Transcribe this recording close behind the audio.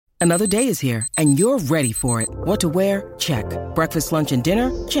Another day is here, and you're ready for it. What to wear? Check. Breakfast, lunch, and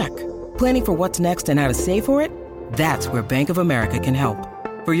dinner? Check. Planning for what's next and how to save for it? That's where Bank of America can help.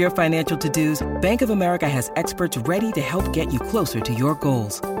 For your financial to-dos, Bank of America has experts ready to help get you closer to your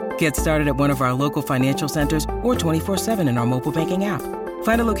goals. Get started at one of our local financial centers or 24/7 in our mobile banking app.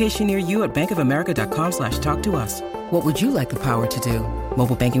 Find a location near you at bankofamerica.com/talktous. What would you like the power to do?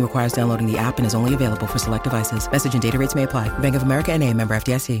 Mobile banking requires downloading the app and is only available for select devices. Message and data rates may apply. Bank of America N.A., member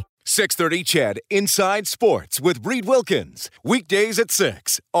FDIC. 630 CHED Inside Sports with Reed Wilkins. Weekdays at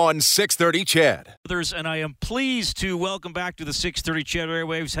 6 on 630 CHED. And I am pleased to welcome back to the 630 CHED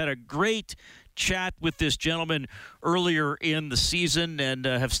Airwaves. Had a great chat with this gentleman earlier in the season and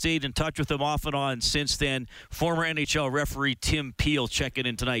have stayed in touch with him off and on since then. Former NHL referee Tim Peel checking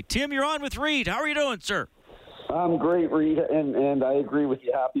in tonight. Tim, you're on with Reed. How are you doing, sir? I'm great, Reed, and I agree with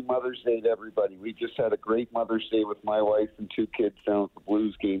you. Happy Mother's Day to everybody. We just had a great Mother's Day with my wife and two kids down at the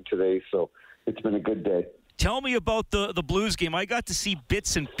Blues game today, so it's been a good day. Tell me about the Blues game. I got to see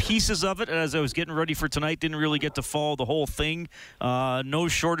bits and pieces of it as I was getting ready for tonight. Didn't really get to follow the whole thing. No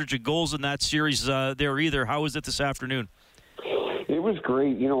shortage of goals in that series there either. How was it this afternoon? It was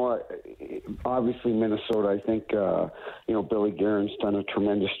great. You know, obviously Minnesota, I think, Billy Guerin's done a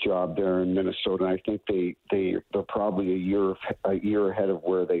tremendous job there in Minnesota. And I think they're probably a year ahead of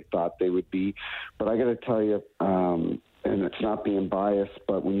where they thought they would be. But I got to tell you, and it's not being biased,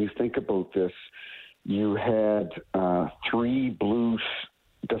 but when you think about this, you had three Blues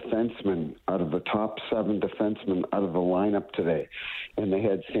defensemen out of the top 7 defensemen out of the lineup today. And they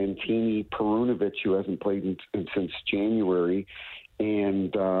had Santini Perunovic, who hasn't played since January,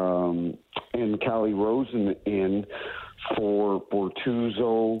 and Calle Rosen in for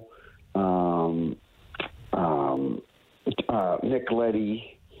Bortuzzo, Nick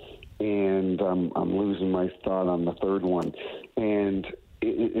Leddy, and I'm losing my thought on the third one. And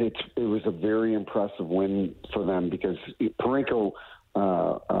it was a very impressive win for them because Parayko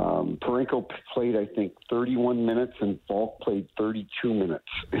played, I think, 31 minutes and Falk played 32 minutes.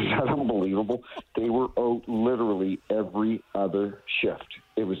 Is that unbelievable? They were out literally every other shift.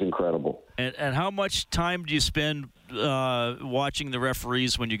 It was incredible. And how much time do you spend watching the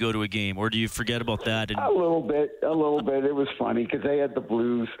referees when you go to a game, or do you forget about that? A little bit. It was funny because they had the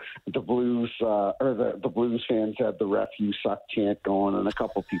Blues fans had the "Ref, you suck" chant going, and a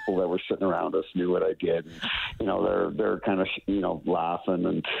couple people that were sitting around us knew what I did. And, they're kind of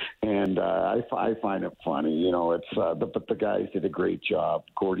laughing, and I find it funny. It's but the guys did a great job.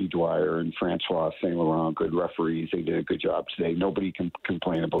 Gordy Dwyer and Francois Saint Laurent, good referees. They did a good job today. Nobody can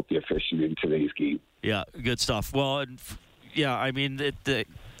complain about the officiating in today's game. Yeah, good stuff. Well, yeah, I mean,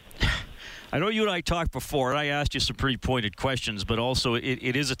 I know you and I talked before, and I asked you some pretty pointed questions, but also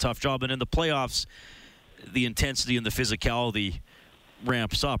it is a tough job. And in the playoffs, the intensity and the physicality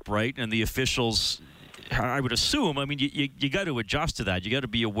ramps up, right? And the officials, I would assume, I mean, you got to adjust to that. You got to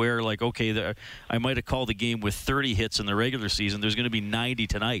be aware, like, okay, I might have called the game with 30 hits in the regular season. There's going to be 90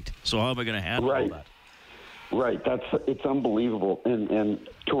 tonight. So how am I going to handle that? Right, it's unbelievable. And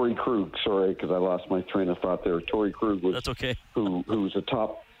Torrey Krug, sorry, because I lost my train of thought there. Torrey Krug was that's okay. who's a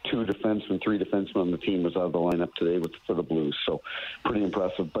top 3 defensemen on the team, was out of the lineup today for the Blues. So pretty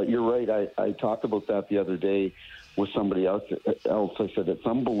impressive. But you're right. I talked about that the other day with somebody else. I said it's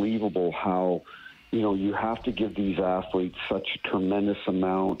unbelievable how you have to give these athletes such a tremendous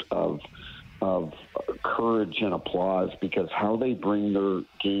amount of courage and applause, because how they bring their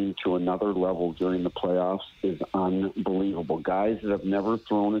game to another level during the playoffs is unbelievable. Guys that have never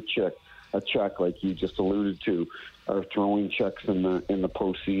thrown a check like you just alluded to are throwing checks in the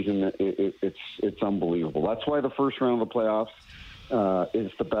postseason. It's unbelievable. That's why the first round of the playoffs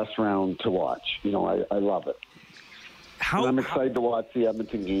is the best round to watch. I love it. I'm excited to watch the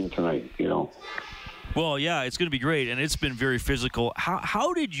Edmonton game tonight. Well, yeah, it's going to be great, and it's been very physical.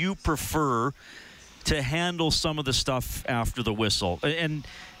 How did you prefer to handle some of the stuff after the whistle? And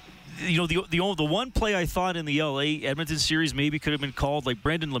the one play I thought in the LA Edmonton series maybe could have been called, like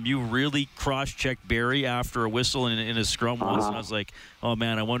Brendan Lemieux really cross-checked Barrie after a whistle in a scrum once, and I was like, oh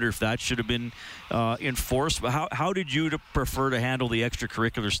man, I wonder if that should have been enforced. But how did you prefer to handle the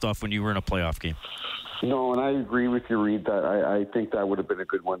extracurricular stuff when you were in a playoff game? No, and I agree with you, Reed, that I think that would have been a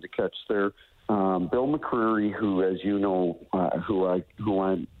good one to catch there. Bill McCreary, who, as you know, who I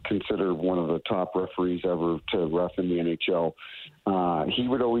consider one of the top referees ever to ref in the NHL, he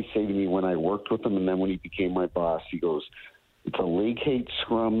would always say to me when I worked with him, and then when he became my boss, he goes, "The league hates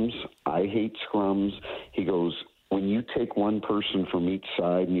scrums. I hate scrums." He goes, when you take one person from each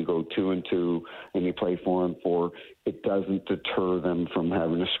side and you go 2-2 and you play 4-on-4, it doesn't deter them from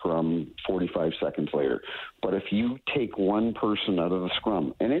having a scrum 45 seconds later. But if you take one person out of the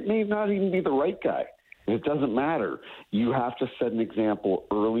scrum, and it may not even be the right guy, it doesn't matter. You have to set an example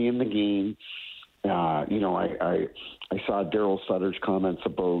early in the game. I saw Daryl Sutter's comments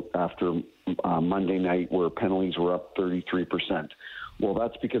about after Monday night where penalties were up 33%. Well,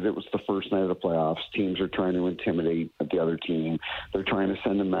 that's because it was the first night of the playoffs. Teams are trying to intimidate the other team. They're trying to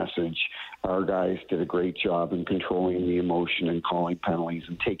send a message. Our guys did a great job in controlling the emotion and calling penalties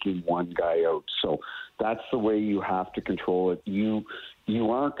and taking one guy out. So that's the way you have to control it. You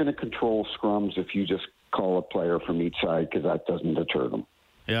aren't going to control scrums if you just call a player from each side, because that doesn't deter them.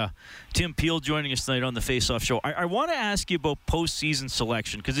 Yeah. Tim Peel joining us tonight on the Face-Off Show. I want to ask you about postseason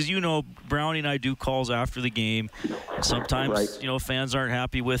selection, because as you know, Brownie and I do calls after the game. Sometimes, right, fans aren't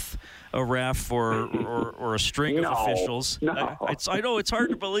happy with a ref or a string of officials. No. I know it's hard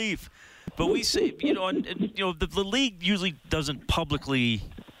to believe. But we say, the league usually doesn't publicly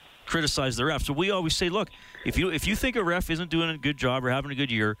criticize the ref. So we always say, look, if you think a ref isn't doing a good job or having a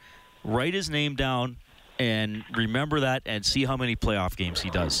good year, write his name down and remember that and see how many playoff games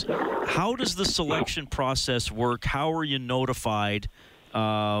he does. How does the selection process work? How are you notified?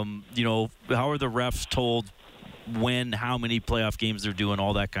 How are the refs told when, how many playoff games they're doing,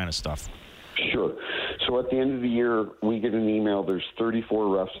 all that kind of stuff? Sure. So at the end of the year, we get an email. There's 34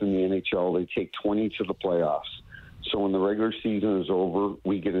 refs in the NHL. They take 20 to the playoffs. So when the regular season is over,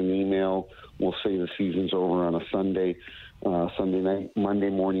 we get an email. We'll say the season's over on a Sunday night. Monday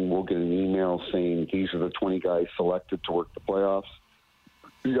morning, we'll get an email saying these are the 20 guys selected to work the playoffs.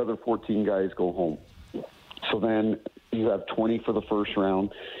 The other 14 guys go home. So then you have 20 for the first round.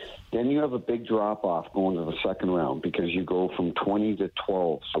 Then you have a big drop-off going to the second round because you go from 20 to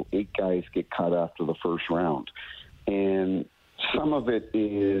 12. So 8 guys get cut after the first round. And some of it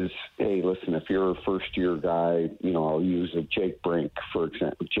is, hey, listen, if you're a first-year guy, I'll use a Jake Brink, for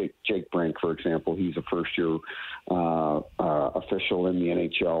example. Jake Brink, for example, he's a first-year official in the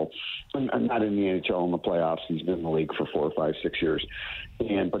NHL. And not in the NHL, in the playoffs. He's been in the league for 4, 5, 6 years.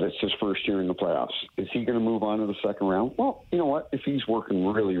 But it's his first year in the playoffs. Is he going to move on to the second round? Well, you know what? If he's working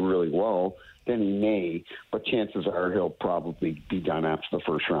really, really well, then he may, but chances are he'll probably be done after the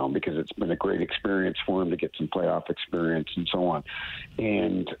first round because it's been a great experience for him to get some playoff experience and so on.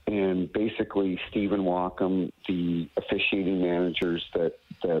 And basically, Stephen Walkham, the officiating managers that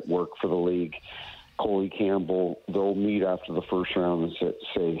work for the league, Coley Campbell, they'll meet after the first round and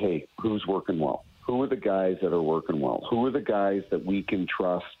say, hey, who's working well? Who are the guys that are working well? Who are the guys that we can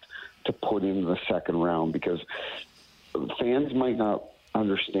trust to put into the second round? Because fans might not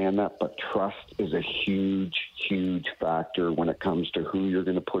understand that, but trust is a huge, huge factor when it comes to who you're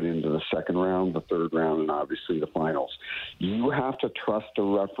going to put into the second round, the third round, and obviously the finals. You have to trust a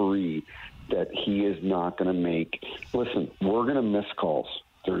referee that he is not going to make. Listen, we're going to miss calls.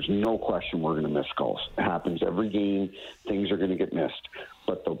 There's no question we're going to miss calls. It happens every game. Things are going to get missed.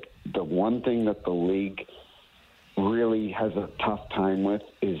 But the one thing that the league really has a tough time with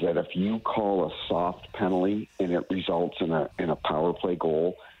is that if you call a soft penalty and it results in a power play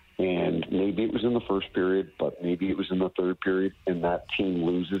goal, and maybe it was in the first period, but maybe it was in the third period, and that team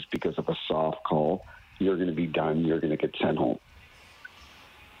loses because of a soft call, you're going to be done. You're going to get sent home.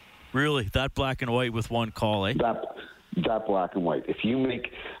 Really? That black and white with one call, eh? That black and white. If you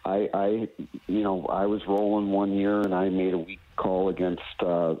make, I was rolling one year and I made a weak call against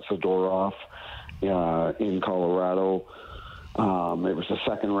Zadorov in Colorado. It was the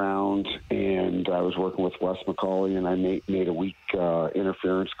second round, and I was working with Wes McCauley, and I made a weak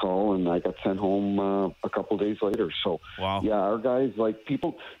interference call, and I got sent home a couple days later. So, wow. Yeah, our guys,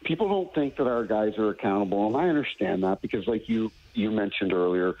 people don't think that our guys are accountable, and I understand that because, like you mentioned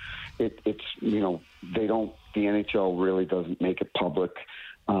earlier, it's they don't. The NHL really doesn't make it public.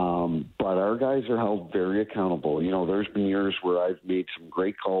 But our guys are held very accountable. There's been years where I've made some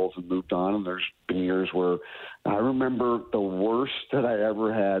great calls and moved on, and there's been years where I remember the worst that I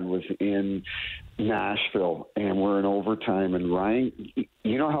ever had was in Nashville, and we're in overtime, and Ryan,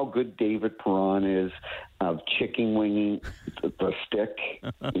 you know how good David Perron is of chicken winging the stick?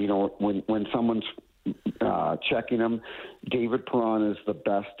 When someone's checking him, David Perron is the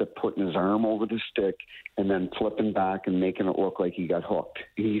best at putting his arm over the stick and then flipping back and making it look like he got hooked.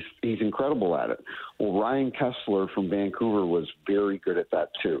 He's incredible at it. Well, Ryan Kessler from Vancouver was very good at that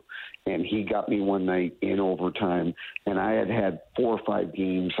too. And he got me one night in overtime, and I had 4 or 5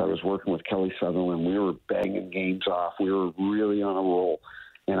 games. I was working with Kelly Sutherland. We were banging games off. We were really on a roll.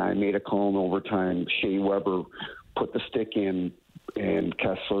 And I made a call in overtime. Shea Weber put the stick in, and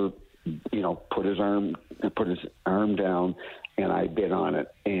Kessler put his arm down, and I bid on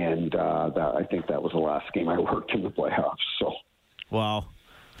it. And I think that was the last game I worked in the playoffs. So, wow.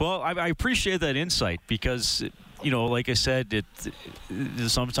 Well, I appreciate that insight because, like I said,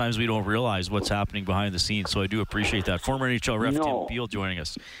 sometimes we don't realize what's happening behind the scenes. So I do appreciate that. Former NHL ref Tim Peel joining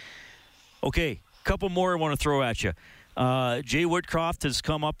us. Okay, a couple more I want to throw at you. Jay Woodcroft has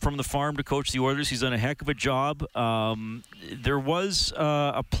come up from the farm to coach the Oilers. He's done a heck of a job. There was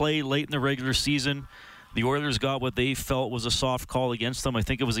a play late in the regular season. The Oilers got what they felt was a soft call against them. I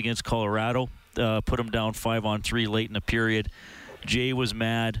think it was against Colorado. Put them down 5-on-3 late in the period. Jay was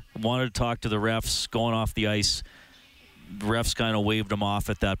mad, wanted to talk to the refs going off the ice. The refs kind of waved him off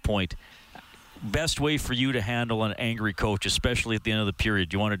at that point. Best way for you to handle an angry coach, especially at the end of the period?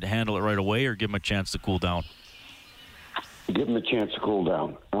 Do you want to handle it right away or give him a chance to cool down? Give him a chance to cool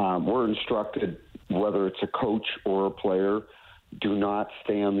down. We're instructed, whether it's a coach or a player, do not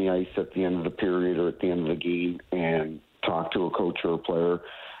stay on the ice at the end of the period or at the end of the game and talk to a coach or a player.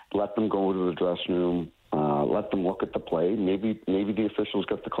 Let them go to the dressing room. Let them look at the play. Maybe the officials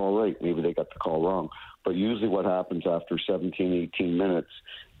got the call right. Maybe they got the call wrong. But usually what happens after 17, 18 minutes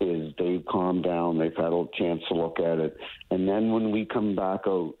is they've calmed down. They've had a chance to look at it. And then when we come back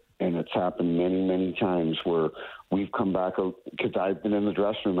out, and it's happened many, many times where we've come back out, because I've been in the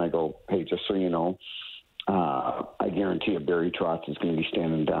dressing room, I go, hey, just so you know, I guarantee you Barry Trotz is going to be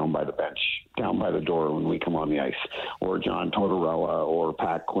standing down by the bench, down by the door when we come on the ice, or John Tortorella or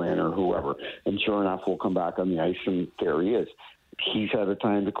Pat Quinn or whoever. And sure enough, we'll come back on the ice, and there he is. He's had a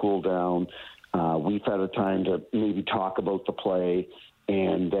time to cool down. We've had a time to maybe talk about the play,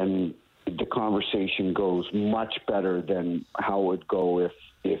 and then the conversation goes much better than how it would go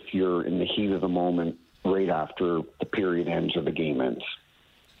if you're in the heat of the moment right after the period ends or the game ends.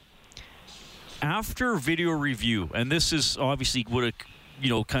 After video review, and this is obviously would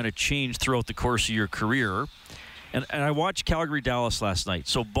have, kind of changed throughout the course of your career, and I watched Calgary-Dallas last night.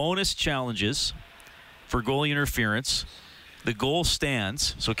 So bonus challenges for goalie interference. The goal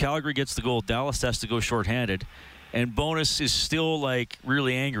stands, so Calgary gets the goal. Dallas has to go shorthanded, and bonus is still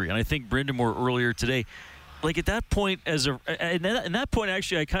really angry. And I think Brind'Amour earlier today, at that point, at that point,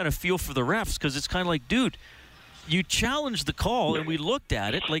 actually, I kind of feel for the refs because it's kind of like, dude, you challenged the call and we looked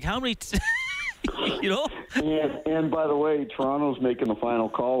at it. How many? And by the way, Toronto's making the final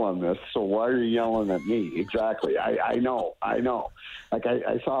call on this, so why are you yelling at me? Exactly. I know. I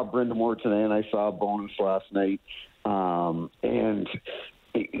saw Brind'Amour today, and I saw bonus last night. And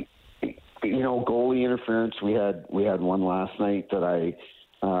goalie interference. We had one last night that I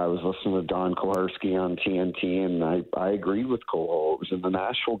was listening to Don Koharski on TNT, and I agreed with Cole. It was in the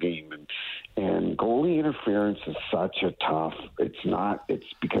Nashville game, and goalie interference is such a tough. It's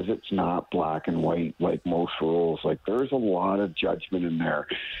because it's not black and white like most rules. There's a lot of judgment in there,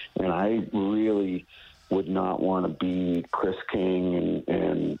 and I really would not want to be Chris King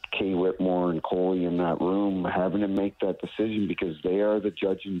and Kay Whitmore and Coley in that room having to make that decision, because they are the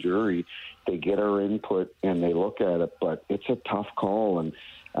judge and jury. They get our input and they look at it, but it's a tough call. And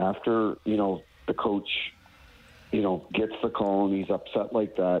after, the coach, gets the call and he's upset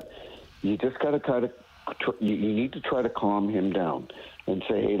like that, you just got to you need to try to calm him down and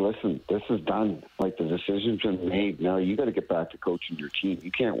say, hey, listen, this is done. The decision's been made. Now you got to get back to coaching your team.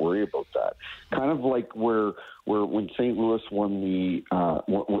 You can't worry about that. Kind of like where when St. Louis won the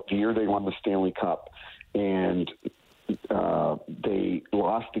year they won the Stanley Cup, and they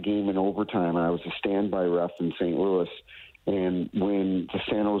lost the game in overtime. I was a standby ref in St. Louis, and when the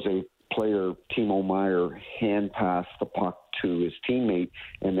San Jose player Timo Meier hand passed the puck to his teammate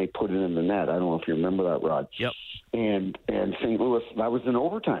and they put it in the net. I don't know if you remember that, Rod. Yep. And St. Louis, that was in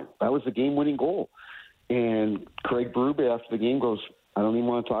overtime. That was the game-winning goal. And Craig Berube after the game goes, I don't even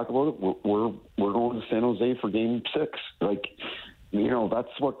want to talk about it. We're going to San Jose for Game 6.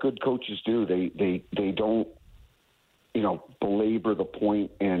 That's what good coaches do. They don't belabor the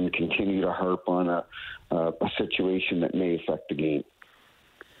point and continue to harp on a situation that may affect the game.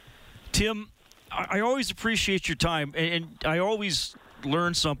 Tim, I always appreciate your time, and I always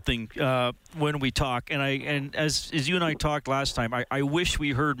learn something when we talk. And as you and I talked last time, I wish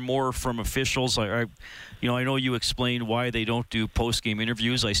we heard more from officials. I know you explained why they don't do post-game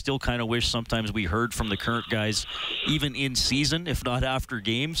interviews. I still kind of wish sometimes we heard from the current guys, even in season, if not after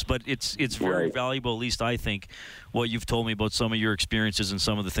games. But it's very right. valuable, at least I think, what you've told me about some of your experiences and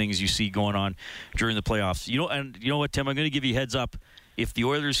some of the things you see going on during the playoffs. And you know what, Tim? I'm going to give you a heads up. If the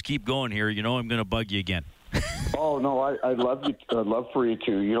Oilers keep going here, I'm going to bug you again. Oh no, I'd love you. I'd love for you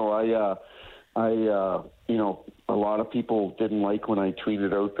to. A lot of people didn't like when I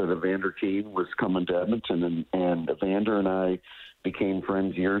tweeted out that Evander Kane was coming to Edmonton, and Evander and I became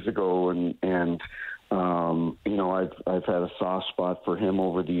friends years ago, and you know, I've had a soft spot for him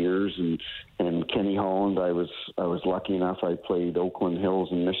over the years, and Kenny Holland. I was lucky enough. I played Oakland Hills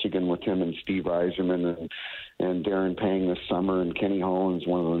in Michigan with him and Steve Yzerman and Darren Pang this summer. And Kenny Holland's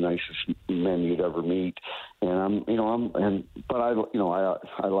one of the nicest men you'd ever meet. And I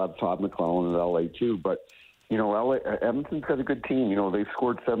love Todd McLellan in LA too. But you know, Edmonton's got a good team. You know, they've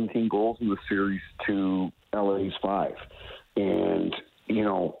scored 17 goals in the series to LA's 5, and you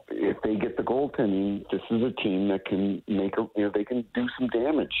know, if they get the goaltending, this is a team that can they can do some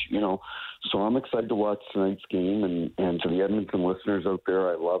damage, you know. So I'm excited to watch tonight's game, and to the Edmonton listeners out there,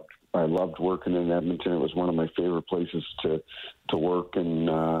 I loved working in Edmonton. It was one of my favorite places to work, and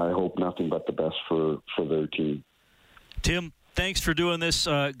I hope nothing but the best for their team. Tim, thanks for doing this.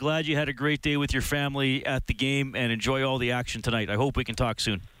 Glad you had a great day with your family at the game, and enjoy all the action tonight. I hope we can talk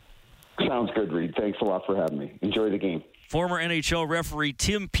soon. Sounds good, Reed. Thanks a lot for having me. Enjoy the game. Former NHL referee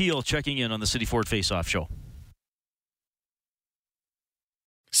Tim Peel checking in on the City Ford Face-Off Show.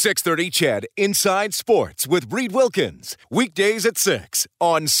 630 CHED Inside Sports with Reed Wilkins. Weekdays at 6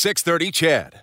 on 630 CHED.